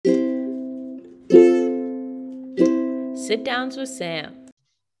Sit Downs with Sam.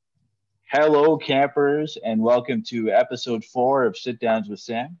 Hello, campers, and welcome to episode 4 of Sit Downs with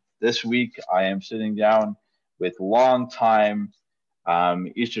Sam. This week, I am sitting down with longtime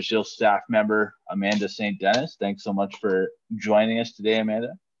Easter Seal staff member Amanda St. Dennis. Thanks so much for joining us today,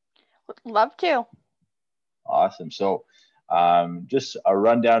 Amanda. Love to. Awesome. So, just a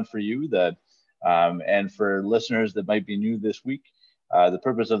rundown for you and for listeners that might be new this week. The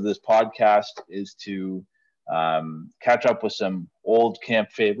purpose of this podcast is to catch up with some old camp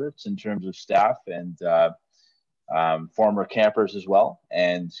favorites in terms of staff and former campers as well,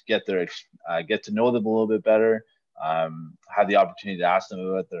 and get to know them a little bit better. Have the opportunity to ask them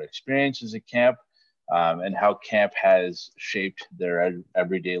about their experiences at camp and how camp has shaped their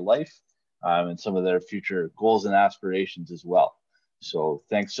everyday life and some of their future goals and aspirations as well. So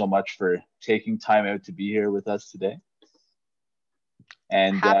thanks so much for taking time out to be here with us today.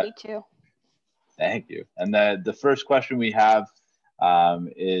 And happy to. Thank you. And the first question we have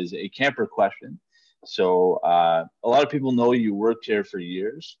is a camper question. So a lot of people know you worked here for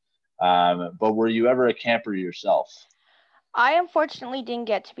years, but were you ever a camper yourself? I unfortunately didn't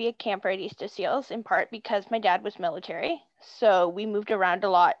get to be a camper at Easter Seals, in part because my dad was military. So we moved around a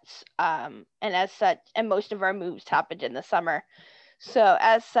lot, and as such, and most of our moves happened in the summer. So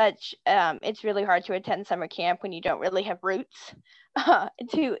as such, it's really hard to attend summer camp when you don't really have roots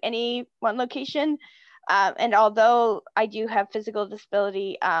to any one location. And although I do have physical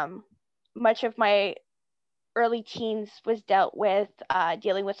disability, much of my early teens was dealt with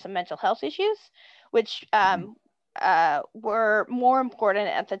dealing with some mental health issues, which were more important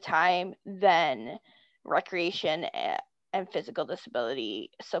at the time than recreation and physical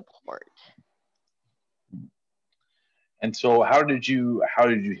disability support. And so how did you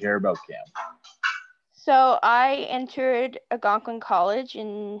hear about camp? So I entered Algonquin College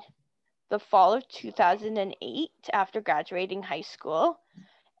in the fall of 2008 after graduating high school.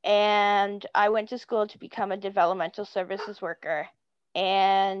 And I went to school to become a developmental services worker.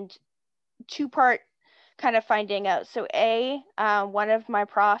 And two-part kind of finding out. So one of my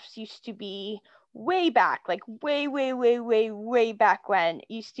profs used to be way back, like way back when,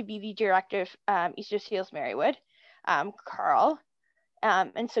 used to be the director of Easter Seals Marywood, Carl.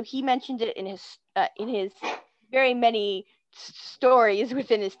 And so he mentioned it in his very many stories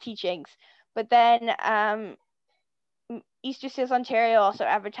within his teachings. But then Easter Seals Ontario also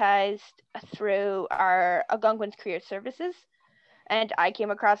advertised through our Algonquin's Career Services, and I came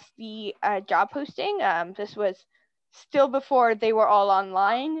across the job posting. This was still before they were all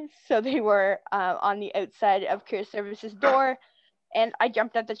online, so they were on the outside of Career Services door, and I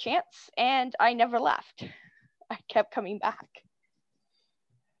jumped at the chance, and I never left. I kept coming back.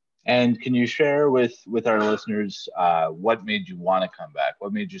 And can you share with our listeners what made you want to come back?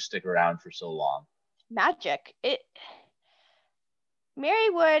 What made you stick around for so long? Magic.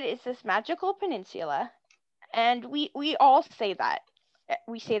 Marywood is this magical peninsula, and we all say that.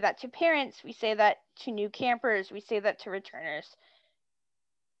 We say that to parents, we say that to new campers, we say that to returners.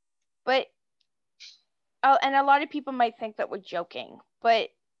 But and a lot of people might think that we're joking, but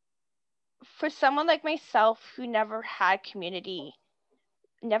for someone like myself who never had community,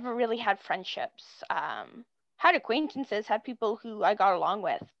 never really had friendships, had acquaintances, had people who I got along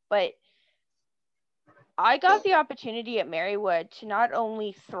with, but I got the opportunity at Marywood to not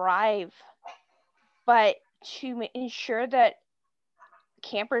only thrive, but to ensure that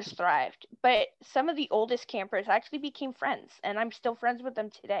campers thrived. But some of the oldest campers actually became friends, and I'm still friends with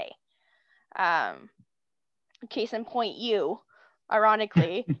them today. Case in point, you,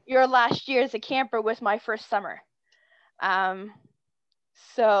 ironically, your last year as a camper was my first summer.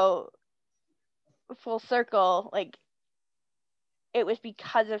 So full circle, like, it was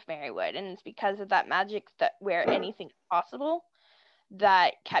because of Marywood, and it's because of that magic that where anything's possible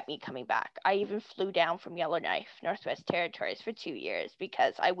that kept me coming back. I even flew down from Yellowknife, Northwest Territories, for 2 years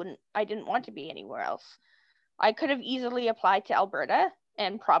because I didn't want to be anywhere else. I could have easily applied to Alberta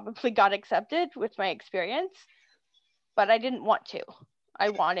and probably got accepted with my experience, but I didn't want to.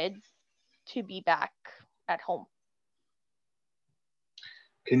 I wanted to be back at home.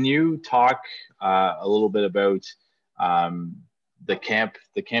 Can you talk a little bit about the camp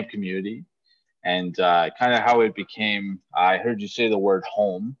community and kind of how it became? I heard you say the word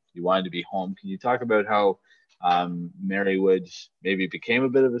home. You wanted to be home. Can you talk about how Marywood maybe became a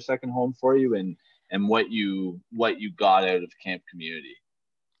bit of a second home for you, and what you got out of camp community?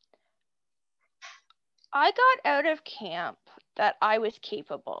 I got out of camp that I was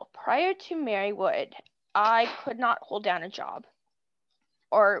capable. Prior to Marywood, I could not hold down a job.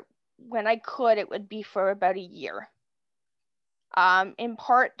 Or when I could, it would be for about a year. In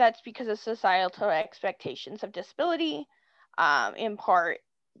part, that's because of societal expectations of disability. In part,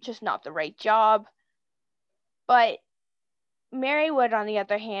 just not the right job. But Marywood, on the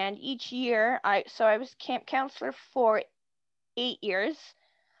other hand, each year, I was camp counselor for 8 years.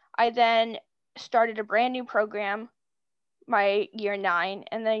 I then started a brand new program my year 9,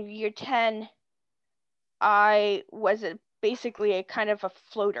 and then year 10, I was basically a kind of a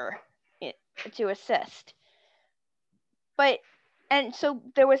floater to assist. And so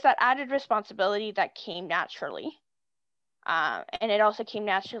there was that added responsibility that came naturally. And it also came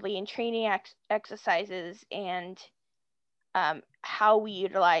naturally in training exercises and how we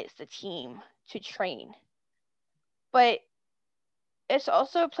utilize the team to train. But it's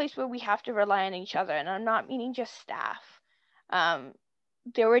also a place where we have to rely on each other, and I'm not meaning just staff.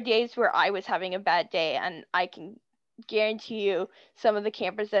 There were days where I was having a bad day, and I can guarantee you some of the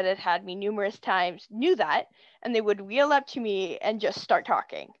campers that had had me numerous times knew that, and they would wheel up to me and just start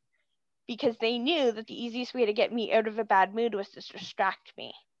talking, because they knew that the easiest way to get me out of a bad mood was to distract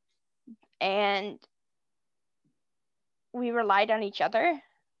me. And we relied on each other.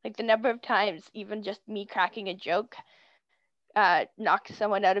 Like, the number of times even just me cracking a joke knocked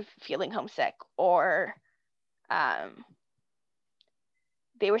someone out of feeling homesick, or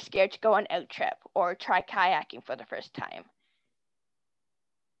they were scared to go on out trip or try kayaking for the first time.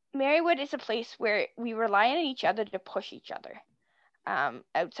 Marywood is a place where we rely on each other to push each other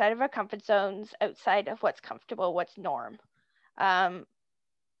outside of our comfort zones, outside of what's comfortable, what's norm. Marywood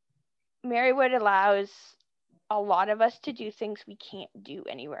allows a lot of us to do things we can't do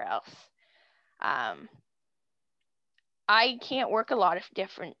anywhere else. I can't work a lot of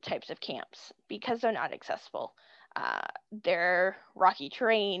different types of camps because they're not accessible. They're rocky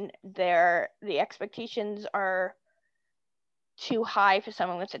terrain. The expectations are too high for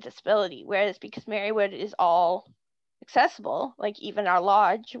someone with a disability. Whereas because Marywood is all accessible, like even our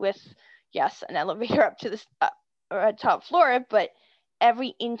lodge with, yes, an elevator up to the top floor, but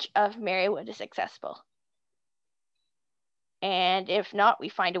every inch of Marywood is accessible. And if not, we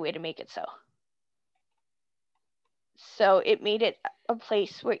find a way to make it so. So it made it a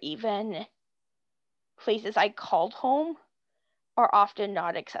place where even places I called home are often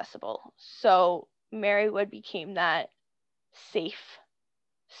not accessible. So Marywood became that safe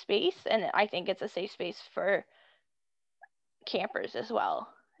space, and I think it's a safe space for campers as well.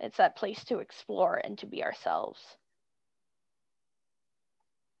 It's that place to explore and to be ourselves.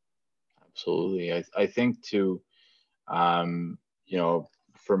 Absolutely. I think too,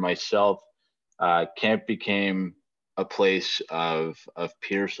 for myself, camp became a place of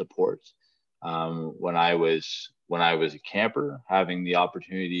peer support. When I was a camper, having the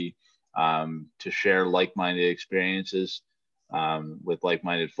opportunity to share like-minded experiences with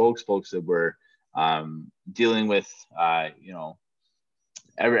like-minded folks that were dealing with,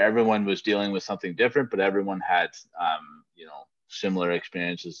 everyone was dealing with something different, but everyone had, similar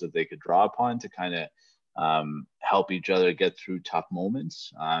experiences that they could draw upon to kind of help each other get through tough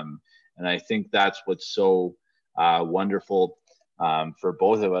moments. And I think that's what's so wonderful for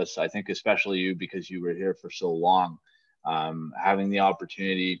both of us. I think especially you, because you were here for so long, having the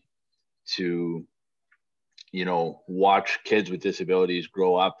opportunity to, watch kids with disabilities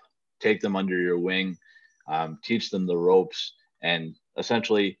grow up, take them under your wing, teach them the ropes, and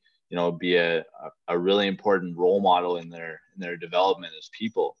essentially, be a really important role model in their development as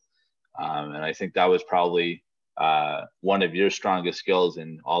people. And I think that was probably one of your strongest skills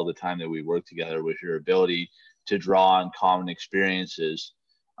in all the time that we worked together, was your ability to draw on common experiences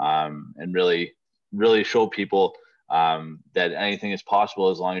and really show people that anything is possible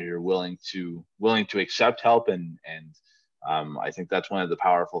as long as you're willing to accept help. And I think that's one of the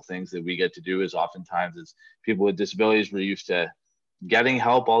powerful things that we get to do, is oftentimes as people with disabilities, we're used to getting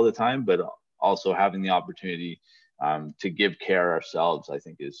help all the time, but also having the opportunity to give care ourselves, I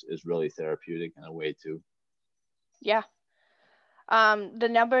think is really therapeutic in a way too. Yeah. The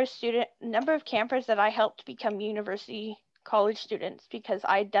number of campers that I helped become university college students, because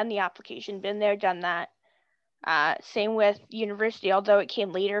I'd done the application, been there, done that. Same with university, although it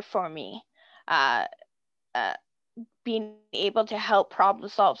came later for me. Being able to help problem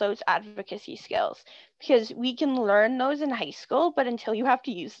solve those advocacy skills, because we can learn those in high school, but until you have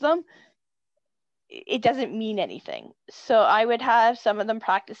to use them, it doesn't mean anything. So I would have some of them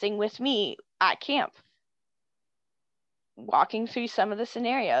practicing with me at camp, walking through some of the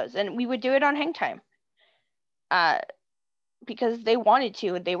scenarios, and we would do it on hang time because they wanted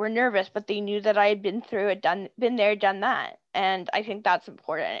to, and they were nervous, but they knew that I had been through it, been there, done that. And I think that's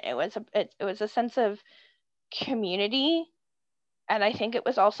important. It was a sense of community, and I think it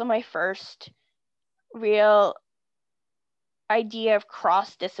was also my first real idea of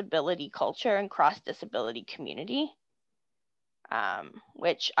cross-disability culture and cross-disability community,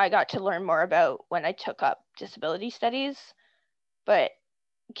 which I got to learn more about when I took up disability studies. But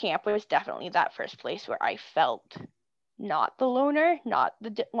camp was definitely that first place where I felt not the loner, not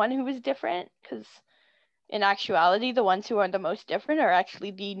the one who was different, because in actuality, the ones who are the most different are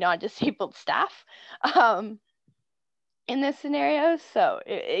actually the non-disabled staff in this scenario. So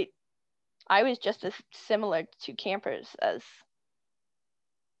I was just as similar to campers as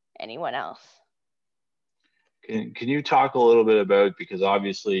anyone else. Can you talk a little bit about, because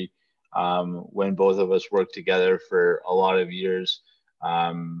obviously when both of us worked together for a lot of years,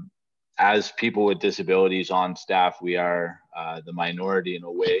 as people with disabilities on staff, we are the minority in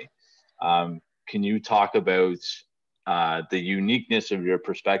a way. Can you talk about the uniqueness of your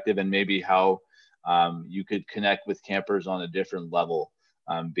perspective and maybe how you could connect with campers on a different level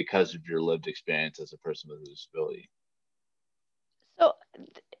because of your lived experience as a person with a disability? So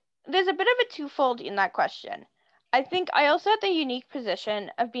there's a bit of a twofold in that question. I think I also had the unique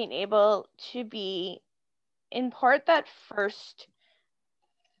position of being able to be in part that first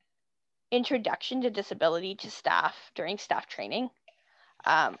introduction to disability to staff during staff training.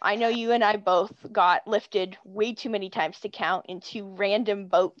 I know you and I both got lifted way too many times to count into random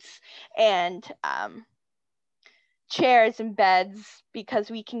boats and chairs and beds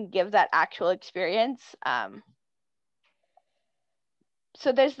because we can give that actual experience.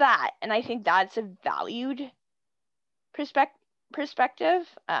 So there's that, and I think that's a valued perspective.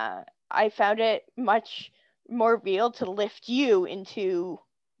 I found it much more real to lift you into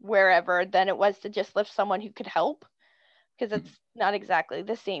wherever than it was to just lift someone who could help, because it's not exactly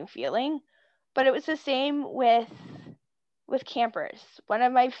the same feeling. But it was the same with campers. One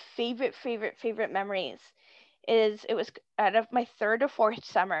of my favorite memories is it was out of my third or fourth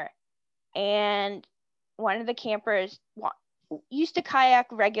summer, and one of the campers used to kayak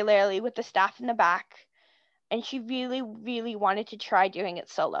regularly with the staff in the back, and she really wanted to try doing it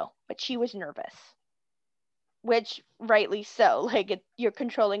solo, but she was nervous, which rightly so, like you're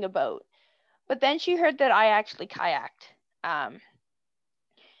controlling a boat. But then she heard that I actually kayaked.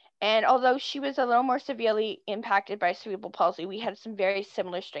 And although she was a little more severely impacted by cerebral palsy, we had some very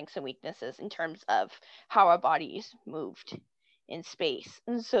similar strengths and weaknesses in terms of how our bodies moved in space.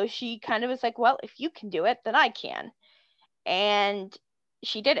 And so she kind of was like, well, if you can do it, then I can. And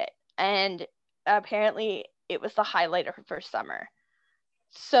she did it. And apparently it was the highlight of her first summer.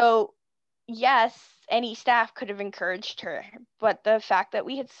 So yes, any staff could have encouraged her, but the fact that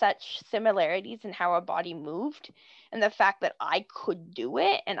we had such similarities in how our body moved, and the fact that I could do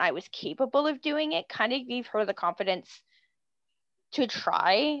it and I was capable of doing it, kind of gave her the confidence to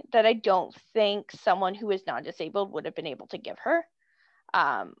try that I don't think someone who is non-disabled would have been able to give her.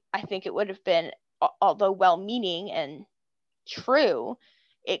 I think it would have been, although well-meaning and true,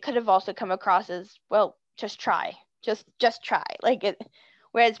 it could have also come across as, well, just try, just try. Like it.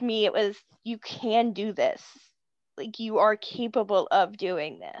 Whereas me, it was, you can do this. Like, you are capable of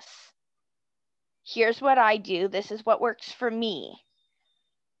doing this. Here's what I do. This is what works for me.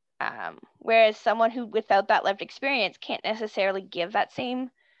 Whereas someone who, without that lived experience, can't necessarily give that same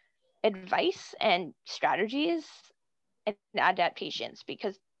advice and strategies and adaptations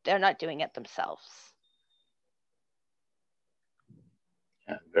because they're not doing it themselves.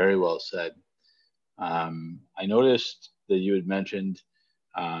 Yeah, very well said. I noticed that you had mentioned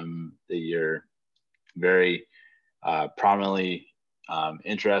that you're very prominently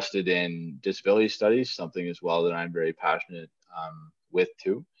interested in disability studies, something as well that I'm very passionate with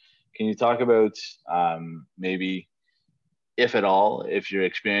too. Can you talk about maybe, if at all, if your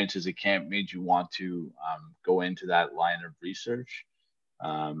experience as a camp made you want to go into that line of research?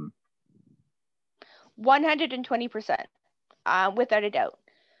 120%, without a doubt.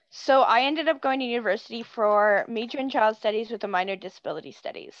 So I ended up going to university for major in child studies with a minor disability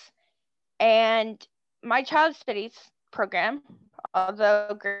studies. And my child studies program,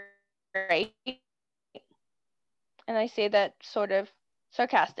 although great, and I say that sort of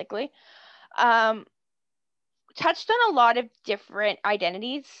sarcastically, touched on a lot of different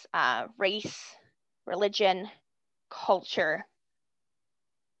identities, race, religion, culture,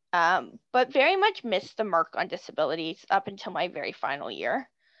 but very much missed the mark on disabilities up until my very final year.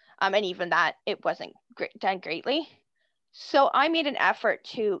 And even that, it wasn't done greatly. So I made an effort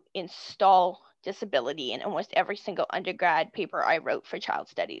to install disability in almost every single undergrad paper I wrote for child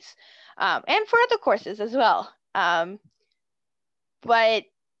studies, and for other courses as well. But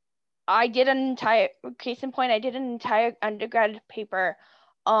I did an entire, case in point, I did an entire undergrad paper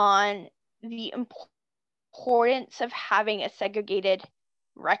on the importance of having a segregated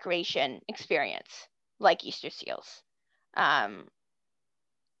recreation experience like Easter seals. and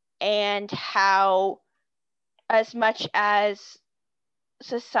how, as much as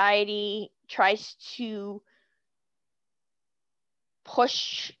society tries to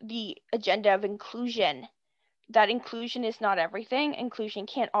push the agenda of inclusion, that inclusion is not everything. Inclusion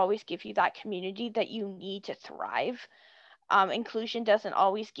can't always give you that community that you need to thrive. Inclusion doesn't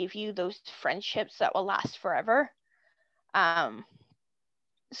always give you those friendships that will last forever.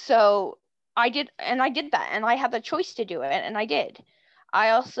 So I did that, and I had the choice to do it, and I did. I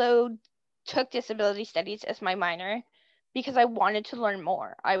also took disability studies as my minor because I wanted to learn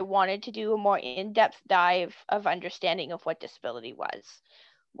more. I wanted to do a more in-depth dive of understanding of what disability was,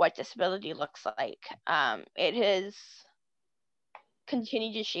 what disability looks like. It has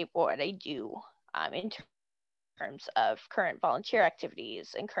continued to shape what I do in terms of current volunteer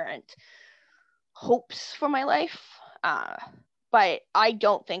activities and current hopes for my life. But I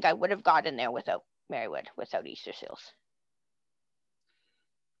don't think I would have gotten there without Marywood, without Easter Seals.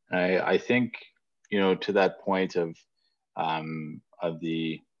 I think, to that point of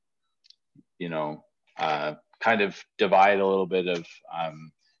the, kind of divide a little bit of,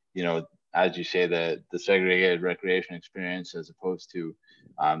 as you say, the segregated recreation experience as opposed to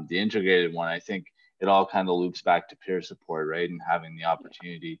the integrated one. I think it all kind of loops back to peer support, right? And having the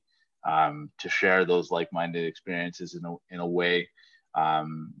opportunity to share those like-minded experiences in a way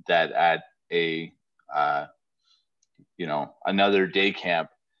that at a another day camp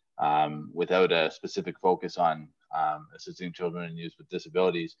without a specific focus on assisting children and youth with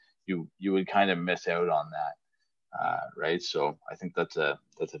disabilities, you would kind of miss out on that, right? So I think that's a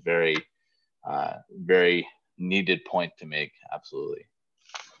very very needed point to make. Absolutely.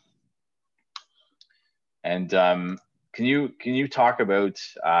 And can you talk about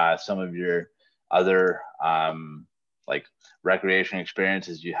some of your other like recreation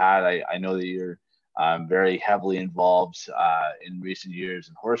experiences you had? I know that you're very heavily involved in recent years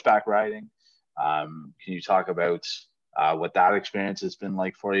in horseback riding. Can you talk about what that experience has been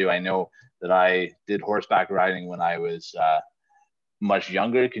like for you? I know that I did horseback riding when I was much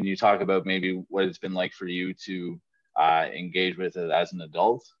younger. Can you talk about maybe what it's been like for you to engage with it as an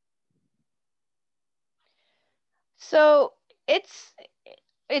adult? So it's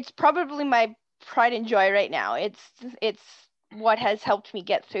probably my pride and joy right now. It's what has helped me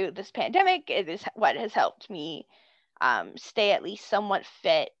get through this pandemic. It is what has helped me stay at least somewhat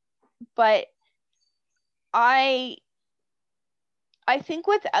fit. But I think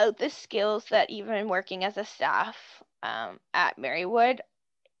without the skills that even working as a staff at Marywood,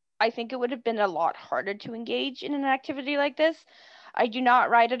 I think it would have been a lot harder to engage in an activity like this. I do not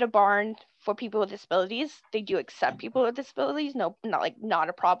ride at a barn for people with disabilities. They do accept people with disabilities. No, not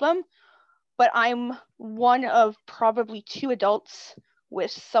a problem. But I'm one of probably 2 adults with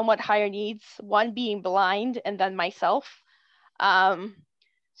somewhat higher needs, one being blind and then myself.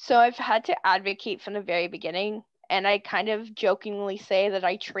 So I've had to advocate from the very beginning. And I kind of jokingly say that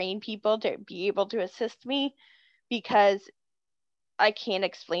I train people to be able to assist me because I can't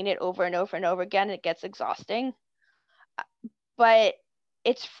explain it over and over and over again. It gets exhausting. But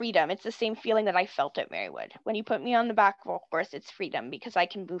it's freedom. It's the same feeling that I felt at Marywood. When you put me on the back of a horse, it's freedom because I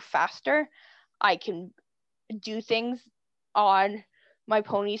can move faster. I can do things on my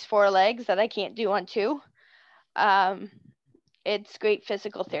pony's 4 legs that I can't do on 2. It's great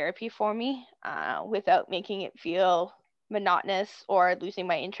physical therapy for me without making it feel monotonous or losing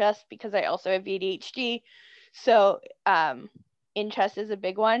my interest because I also have ADHD. So interest is a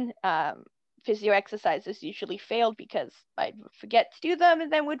big one. Physio exercises usually failed because I'd forget to do them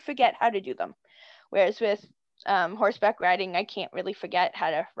and then would forget how to do them. Whereas with horseback riding, I can't really forget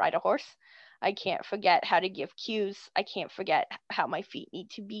how to ride a horse. I can't forget how to give cues. I can't forget how my feet need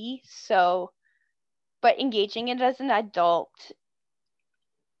to be. So, but engaging it as an adult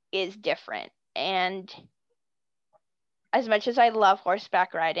is different. And as much as I love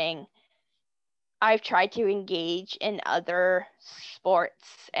horseback riding, I've tried to engage in other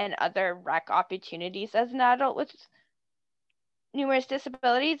sports and other rec opportunities as an adult with numerous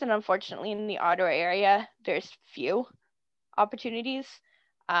disabilities. And unfortunately, in the Ottawa area, there's few opportunities.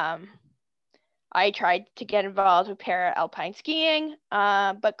 I tried to get involved with para-alpine skiing,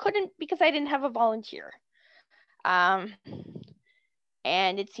 but couldn't because I didn't have a volunteer. And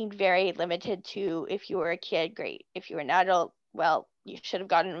it seemed very limited to if you were a kid, great. If you were an adult, well, you should have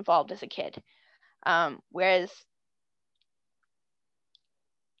gotten involved as a kid. Whereas,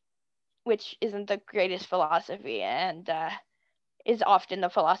 which isn't the greatest philosophy and is often the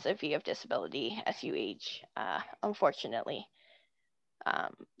philosophy of disability as you age, unfortunately.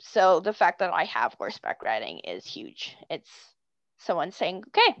 So the fact that I have horseback riding is huge. It's someone saying,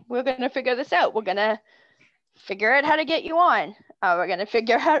 okay, we're going to figure this out. We're going to figure out how to get you on. We're going to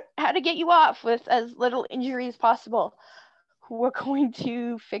figure out how to get you off with as little injury as possible. We're going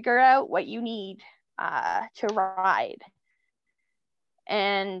to figure out what you need to ride.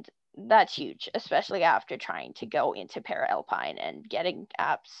 And that's huge, especially after trying to go into Para-Alpine and getting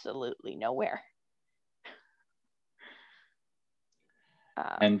absolutely nowhere.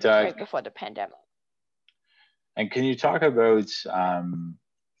 Right before the pandemic. And can you talk about,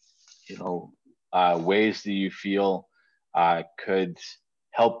 ways that you feel could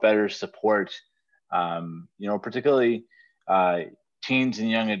help better support, particularly teens and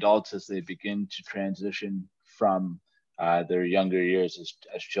young adults as they begin to transition from their younger years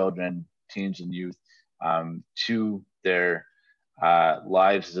as children, teens and youth, to their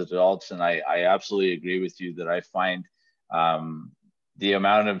lives as adults. And I absolutely agree with you that I find the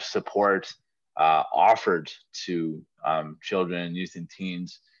amount of support offered to children and youth and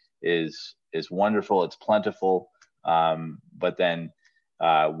teens is wonderful. It's plentiful. But then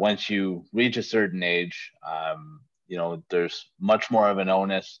once you reach a certain age, there's much more of an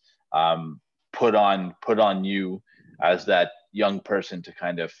onus put on you as that young person to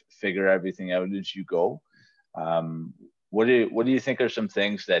kind of figure everything out as you go. What do you think are some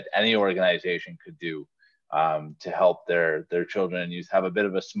things that any organization could do to help their children and youth have a bit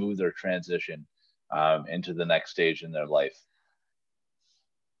of a smoother transition into the next stage in their life?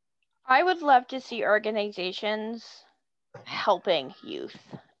 I would love to see organizations helping youth.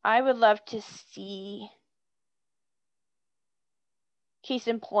 I would love to see, case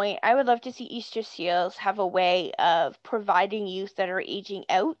in point, I would love to see Easter Seals have a way of providing youth that are aging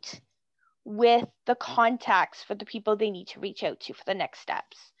out with the contacts for the people they need to reach out to for the next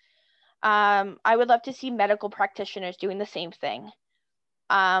steps. I would love to see medical practitioners doing the same thing.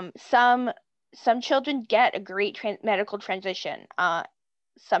 Some children get a great medical transition.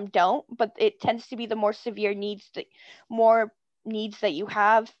 Some don't, but it tends to be the more severe needs that you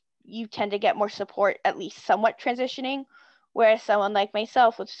have, you tend to get more support, at least somewhat transitioning. Whereas someone like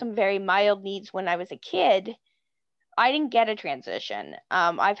myself with some very mild needs when I was a kid, I didn't get a transition.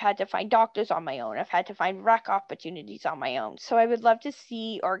 I've had to find doctors on my own. I've had to find rec opportunities on my own. So I would love to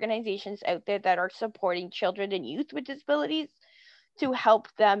see organizations out there that are supporting children and youth with disabilities to help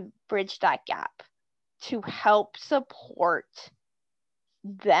them bridge that gap, to help support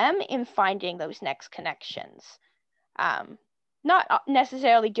them in finding those next connections. Not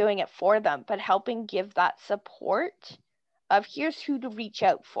necessarily doing it for them, but helping give that support of here's who to reach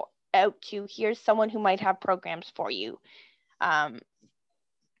out to, here's someone who might have programs for you,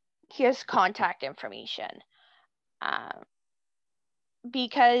 here's contact information,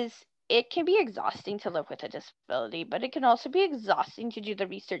 because it can be exhausting to live with a disability, but it can also be exhausting to do the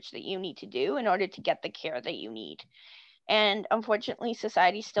research that you need to do in order to get the care that you need. And unfortunately,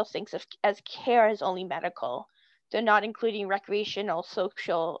 society still thinks of as care as only medical. They're not including recreational,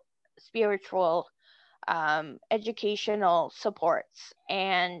 social, spiritual, educational supports.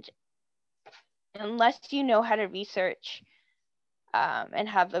 And unless you know how to research and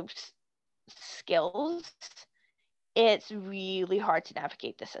have those skills, it's really hard to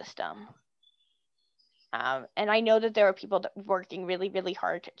navigate the system. And I know that there are people that are working really, really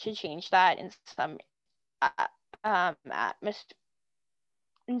hard to change that in some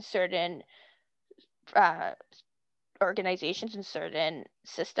in certain organizations, in certain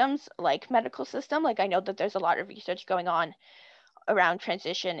systems, like medical system. Like I know that there's a lot of research going on around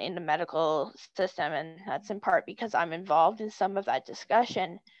transition in the medical system, and that's in part because I'm involved in some of that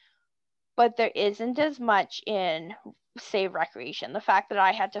discussion. But there isn't as much in, say, recreation. The fact that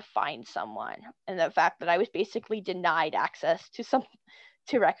I had to find someone, and the fact that I was basically denied access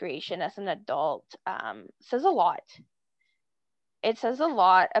to recreation as an adult, says a lot. It says a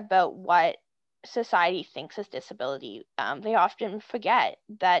lot about what society thinks is disability. They often forget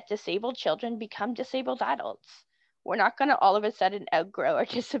that disabled children become disabled adults. We're not going to all of a sudden outgrow our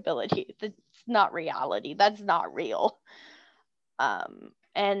disability. That's not reality. That's not real.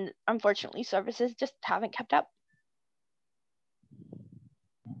 And unfortunately, services just haven't kept up.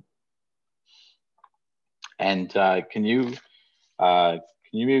 And can you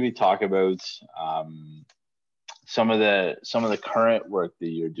maybe talk about some of the current work that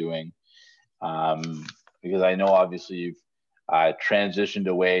you're doing? Because I know obviously you've transitioned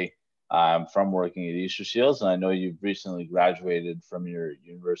away from working at Easter Seals, and I know you've recently graduated from your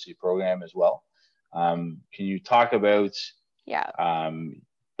university program as well. Can you talk about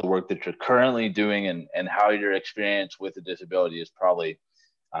the work that you're currently doing and how your experience with a disability has probably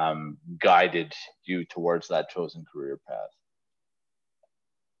guided you towards that chosen career path?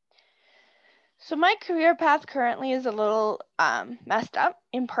 So my career path currently is a little messed up,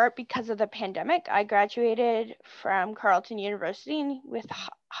 in part because of the pandemic. I graduated from Carleton University with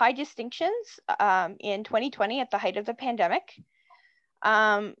high distinctions in 2020 at the height of the pandemic.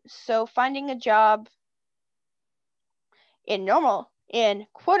 So finding a job in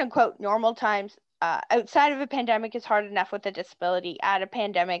quote unquote normal times outside of a pandemic is hard enough with a disability. Add a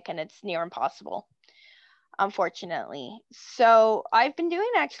pandemic and it's near impossible, unfortunately. So I've been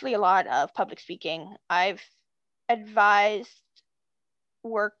doing actually a lot of public speaking. I've advised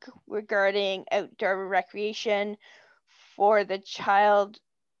work regarding outdoor recreation for the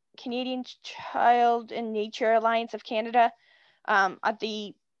Canadian Child and Nature Alliance of Canada at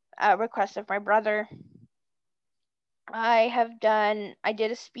the request of my brother. I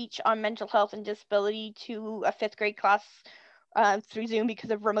did a speech on mental health and disability to a 5th grade class through Zoom because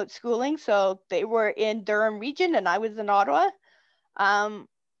of remote schooling. So they were in Durham region and I was in Ottawa. And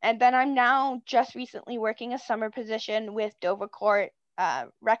then I'm now just recently working a summer position with Dovercourt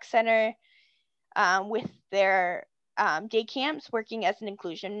Rec Center with their day camps, working as an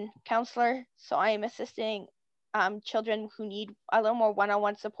inclusion counselor. So I am assisting children who need a little more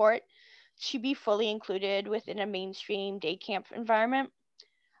one-on-one support to be fully included within a mainstream day camp environment.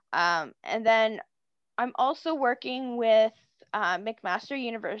 And then I'm also working with McMaster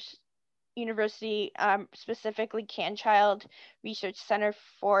University, specifically CanChild Research Center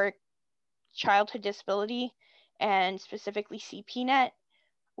for Childhood Disability, and specifically CPNet,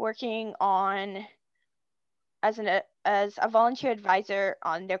 working on as a volunteer advisor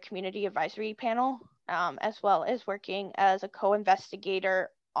on their community advisory panel, as well as working as a co-investigator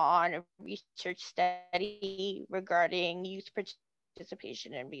on a research study regarding youth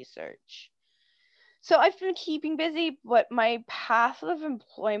participation in research. So I've been keeping busy, but my path of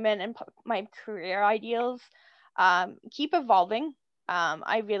employment and my career ideals keep evolving.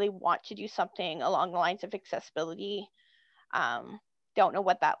 I really want to do something along the lines of accessibility. Don't know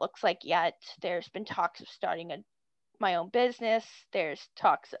what that looks like yet. There's been talks of starting my own business. There's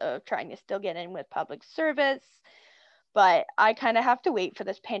talks of trying to still get in with public service. But I kind of have to wait for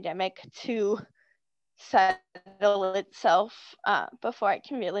this pandemic to settle itself before I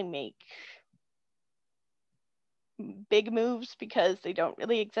can really make big moves, because they don't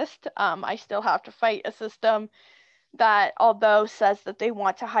really exist. I still have to fight a system that, although says that they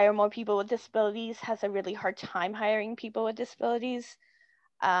want to hire more people with disabilities, has a really hard time hiring people with disabilities.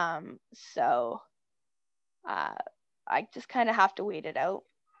 So I just kind of have to wait it out.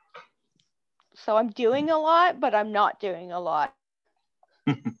 So I'm doing a lot, but I'm not doing a lot.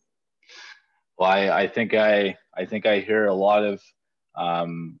 Well, I think I hear a lot of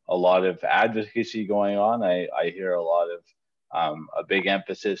advocacy going on. I hear a lot of a big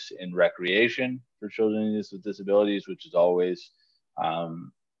emphasis in recreation for children with disabilities, which is always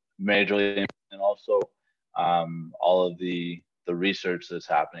majorly, and also all of the research that's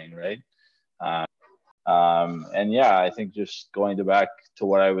happening, right? And yeah, I think just going back to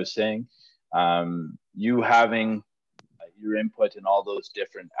what I was saying, you having your input in all those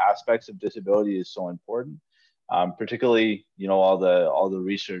different aspects of disability is so important. Particularly, all the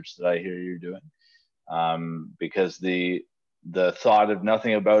research that I hear you're doing, because the thought of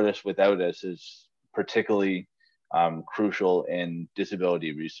nothing about us without us is particularly crucial in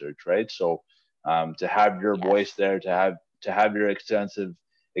disability research, right? So to have your voice there, to have your extensive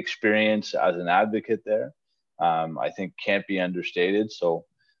experience as an advocate there, I think can't be understated. So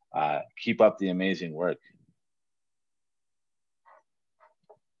keep up the amazing work.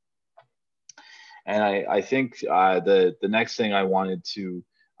 And I think the next thing I wanted to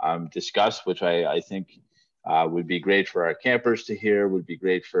discuss, which I think would be great for our campers to hear, would be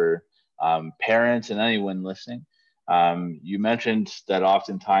great for parents and anyone listening. You mentioned that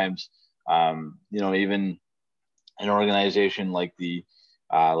oftentimes, even an organization like the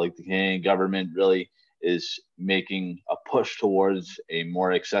Canadian government really is making a push towards a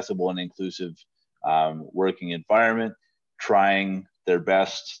more accessible and inclusive working environment, trying their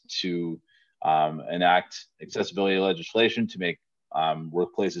best to enact accessibility legislation to make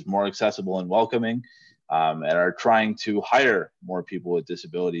workplaces more accessible and welcoming, and are trying to hire more people with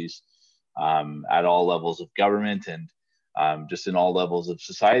disabilities at all levels of government and just in all levels of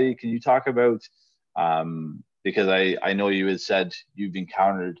society. Can you talk about, because I know you had said you've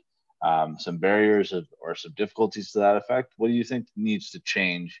encountered some barriers or some difficulties to that effect. What do you think needs to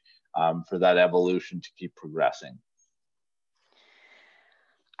change for that evolution to keep progressing?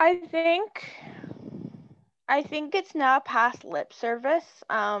 I think it's now past lip service.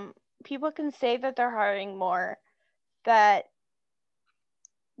 People can say that they're hiring more, that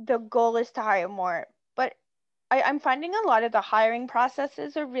the goal is to hire more, but I'm finding a lot of the hiring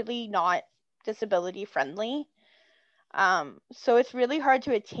processes are really not disability friendly. So it's really hard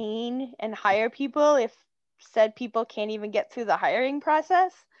to attain and hire people if said people can't even get through the hiring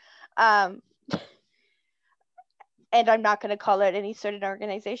process. And I'm not going to call out any certain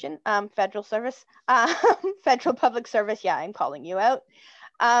organization, federal service, federal public service. Yeah, I'm calling you out.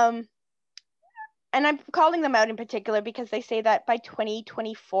 And I'm calling them out in particular because they say that by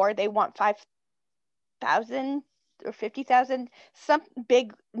 2024, they want 5,000 or 50,000, some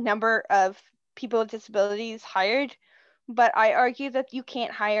big number of people with disabilities hired. But I argue that you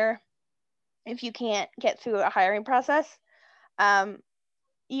can't hire if you can't get through a hiring process.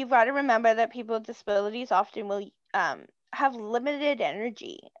 You've got to remember that people with disabilities often will have limited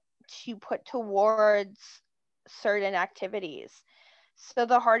energy to put towards certain activities. So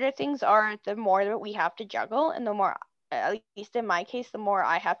the harder things are, the more that we have to juggle, and the more, at least in my case, the more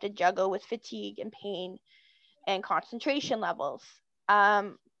I have to juggle with fatigue and pain and concentration levels.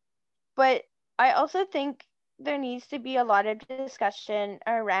 But I also think there needs to be a lot of discussion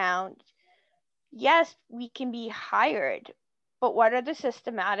around, yes, we can be hired, but what are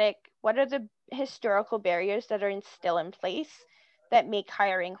the historical barriers that are still in place that make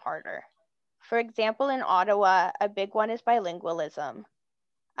hiring harder? For example, in Ottawa, a big one is bilingualism.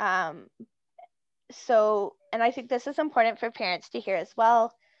 So, and I think this is important for parents to hear as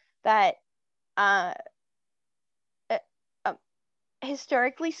well, that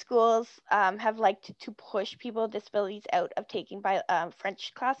historically schools have liked to push people with disabilities out of taking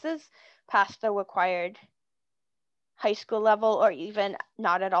French classes past the required high school level or even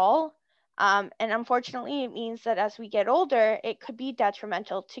not at all. And unfortunately, it means that as we get older, it could be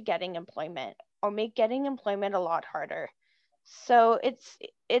detrimental to getting employment or make getting employment a lot harder. So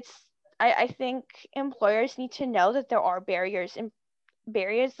I think employers need to know that there are barriers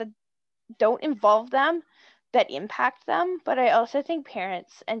that don't involve them that impact them. But I also think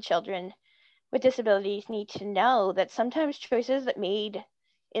parents and children with disabilities need to know that sometimes choices that made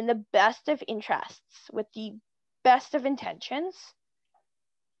in the best of interests with the best of intentions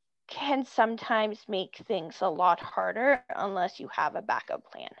can sometimes make things a lot harder unless you have a backup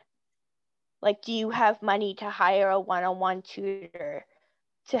plan. Like, do you have money to hire a one-on-one tutor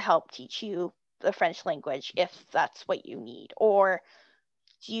to help teach you the French language if that's what you need? Or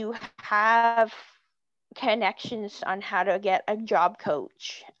do you have connections on how to get a job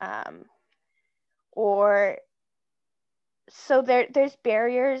coach? So there's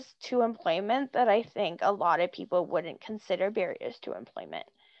barriers to employment that I think a lot of people wouldn't consider barriers to employment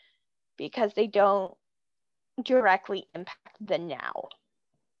because they don't directly impact the now.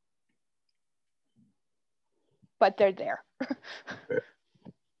 But they're there.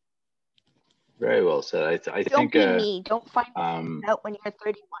 Very well said. I don't think be me. Don't find out when you're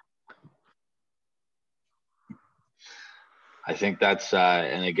 31. I think that's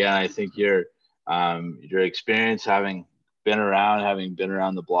and again, I think your experience having been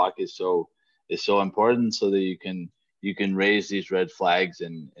around the block is so important, so that you can raise these red flags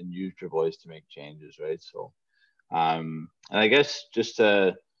and use your voice to make changes, right? So and I guess just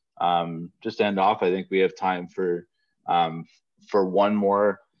to end off, I think we have time for one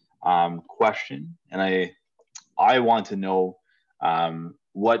more question, and I want to know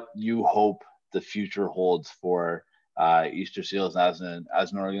what you hope the future holds for Easter Seals as an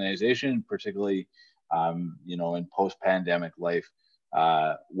organization, particularly in post-pandemic life.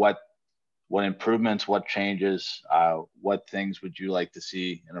 What improvements, what changes, what things would you like to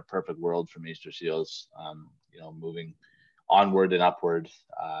see in a perfect world from Easter Seals? Moving onward and upward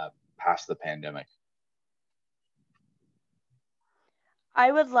past the pandemic. I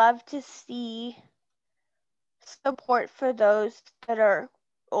would love to see support for those that are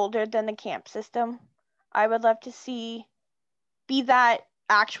older than the camp system. I would love to see, be that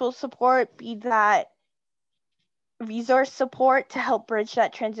actual support, be that resource support to help bridge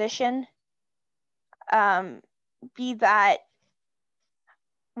that transition, be that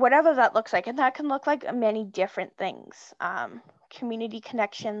whatever that looks like. And that can look like many different things, community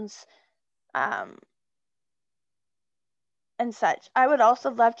connections, and such. I would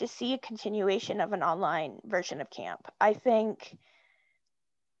also love to see a continuation of an online version of camp. I think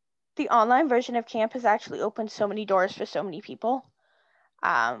the online version of camp has actually opened so many doors for so many people.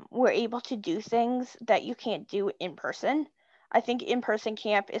 We're able to do things that you can't do in person. I think in-person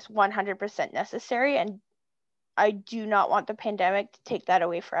camp is 100% necessary, and I do not want the pandemic to take that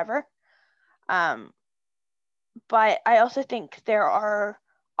away forever. But I also think there are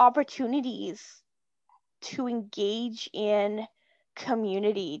opportunities to engage in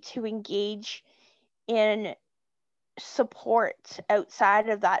community, to engage in support outside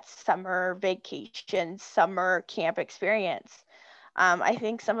of that summer vacation, summer camp experience. I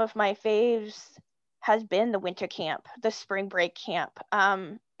think some of my faves has been the winter camp, the spring break camp.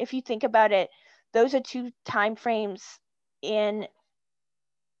 If you think about it, those are two time frames in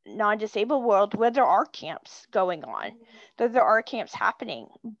non-disabled world where there are camps going on, that there are camps happening,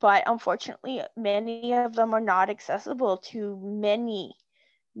 but unfortunately many of them are not accessible to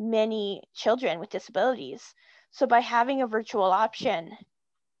many children with disabilities. So by having a virtual option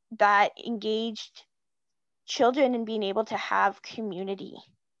that engaged children in being able to have community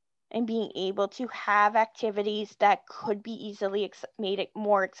and being able to have activities that could be easily made it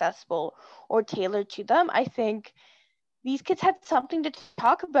more accessible or tailored to them, I think these kids had something to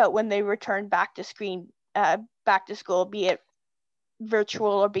talk about when they returned back to school, be it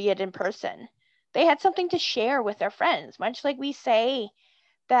virtual or be it in person. They had something to share with their friends, much like we say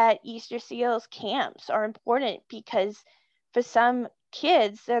that Easter Seals camps are important because for some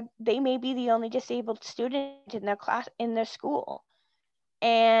kids, they may be the only disabled student in their class, in their school.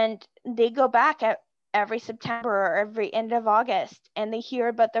 And they go back at every September or every end of August and they hear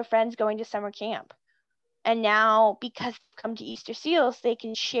about their friends going to summer camp. And now, because they've come to Easter Seals, they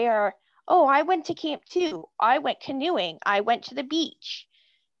can share, oh, I went to camp too. I went canoeing. I went to the beach.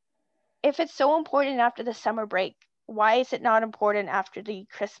 If it's so important after the summer break, why is it not important after the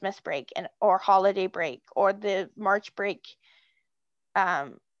Christmas break or holiday break or the March break?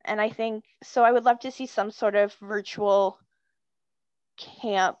 And I think, so I would love to see some sort of virtual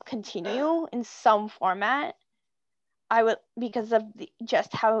camp continue in some format. I would, because of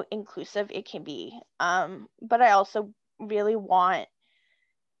just how inclusive it can be. But I also really want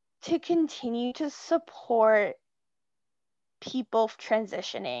to continue to support people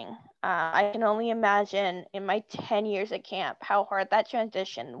transitioning. I can only imagine in my 10 years at camp how hard that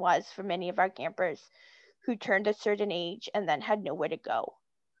transition was for many of our campers who turned a certain age and then had nowhere to go.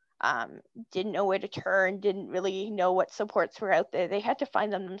 Didn't know where to turn, didn't really know what supports were out there. They had to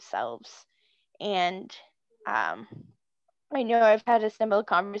find them themselves. And I know I've had a similar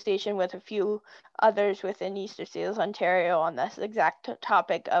conversation with a few others within Easter Seals Ontario on this exact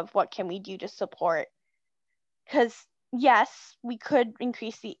topic of what can we do to support. Because yes, we could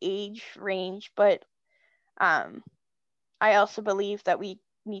increase the age range, but I also believe that we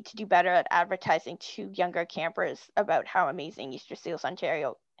need to do better at advertising to younger campers about how amazing Easter Seals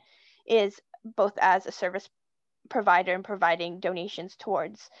Ontario is, both as a service provider and providing donations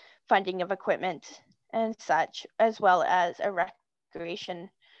towards funding of equipment and such, as well as a recreation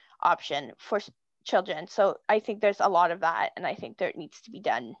option for children. So I think there's a lot of that, and I think there needs to be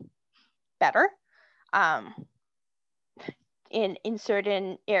done better in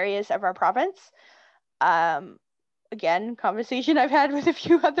certain areas of our province. Again, conversation I've had with a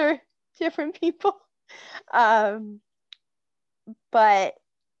few other different people. But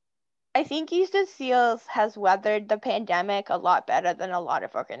I think Easter Seals has weathered the pandemic a lot better than a lot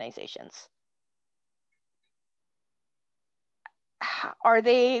of organizations. Are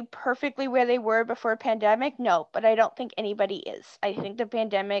they perfectly where they were before pandemic? No, but I don't think anybody is. I think the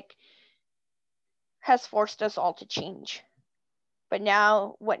pandemic has forced us all to change. But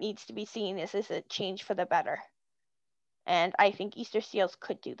now what needs to be seen is a change for the better. And I think Easter Seals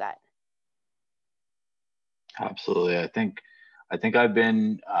could do that. Absolutely. I think I've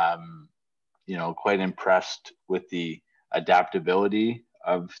been, quite impressed with the adaptability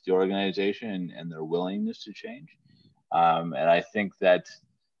of the organization and their willingness to change. And I think that,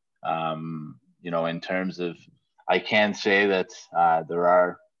 in terms of, I can say that there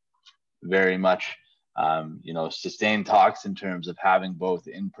are very much, sustained talks in terms of having both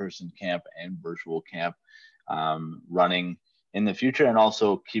in-person camp and virtual camp running in the future, and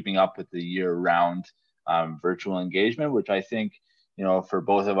also keeping up with the year-round virtual engagement, which I think, for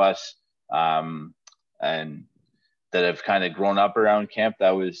both of us and that have kind of grown up around camp,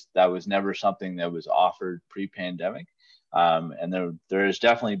 that was never something that was offered pre-pandemic. And there has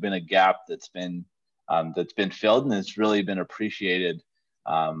definitely been a gap that's been filled, and it's really been appreciated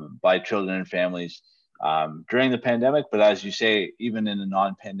by children and families during the pandemic. But as you say, even in a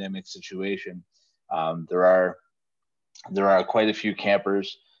non-pandemic situation, there are quite a few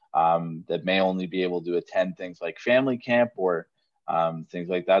campers that may only be able to attend things like family camp or things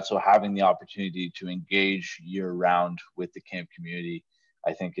like that. So having the opportunity to engage year-round with the camp community,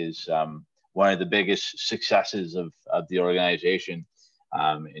 I think, is one of the biggest successes of the organization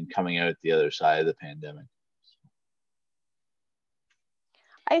in coming out the other side of the pandemic.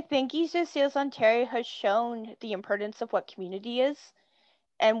 I think Easter Seals Ontario has shown the importance of what community is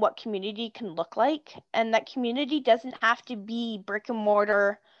and what community can look like, and that community doesn't have to be brick and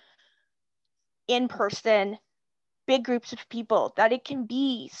mortar, in person, big groups of people, that it can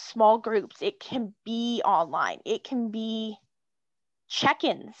be small groups, it can be online, it can be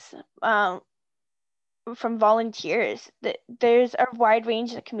check-ins from volunteers. There's a wide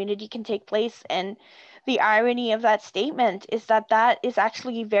range that community can take place, and the irony of that statement is that that is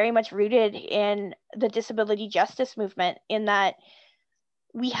actually very much rooted in the disability justice movement, in that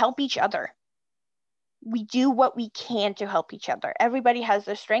we help each other. We do what we can to help each other. Everybody has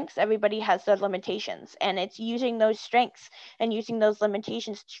their strengths, everybody has their limitations, and it's using those strengths and using those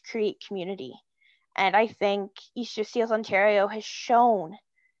limitations to create community. And I think Easter Seals Ontario has shown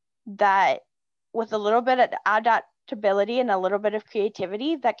that with a little bit of adaptability and a little bit of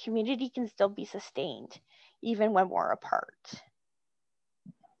creativity, that community can still be sustained even when we're apart.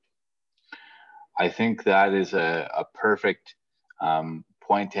 I think that is a perfect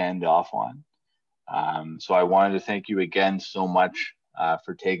point to end off on. So I wanted to thank you again so much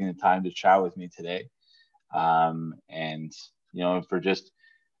for taking the time to chat with me today, and for just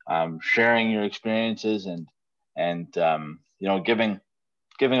sharing your experiences and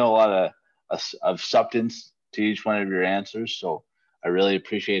giving a lot of substance to each one of your answers. So I really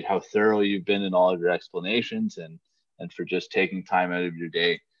appreciate how thorough you've been in all of your explanations, and for just taking time out of your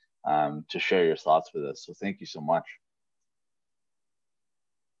day to share your thoughts with us. So thank you so much.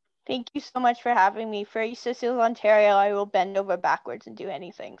 Thank you so much for having me. For Easter Seals Ontario, I will bend over backwards and do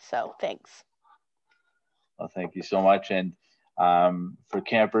anything. So thanks. Well, thank you so much. And for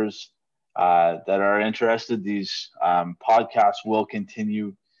campers that are interested, these podcasts will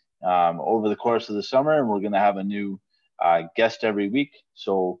continue over the course of the summer, and we're going to have a new guest every week.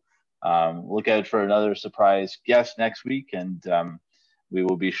 So look out for another surprise guest next week, and we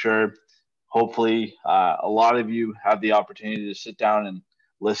will be sure, hopefully, a lot of you have the opportunity to sit down and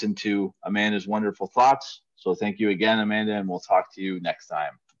listen to Amanda's wonderful thoughts. So thank you again, Amanda, and we'll talk to you next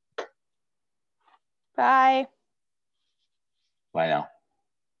time. Bye. Bye now.